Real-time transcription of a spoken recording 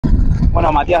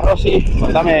Bueno, Matías Rossi,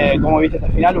 contame cómo viste hasta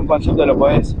el final, un concepto lo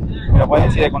podés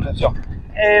decir de Concepción.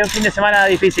 Un fin de semana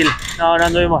difícil, no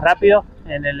anduvimos rápido,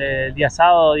 en el día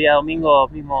sábado, día domingo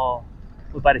mismo,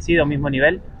 muy parecido, mismo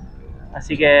nivel.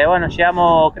 Así que bueno,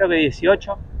 llegamos creo que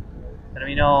 18,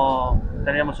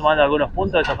 terminamos sumando algunos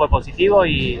puntos, eso fue positivo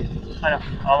y bueno,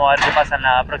 vamos a ver qué pasa en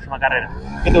la próxima carrera.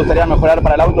 ¿Qué te gustaría mejorar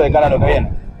para el auto de cara a lo que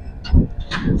viene?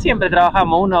 Siempre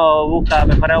trabajamos, uno busca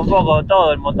mejorar un poco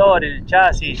todo, el motor, el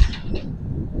chasis.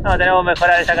 No, tenemos que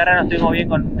mejorar esta carrera, no estuvimos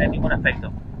bien en ningún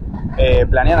aspecto.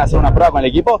 ¿Planean hacer una prueba con el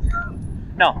equipo?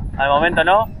 No, al momento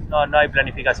no hay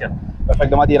planificación.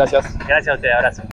 Perfecto, Mati, gracias. Gracias a usted, abrazo.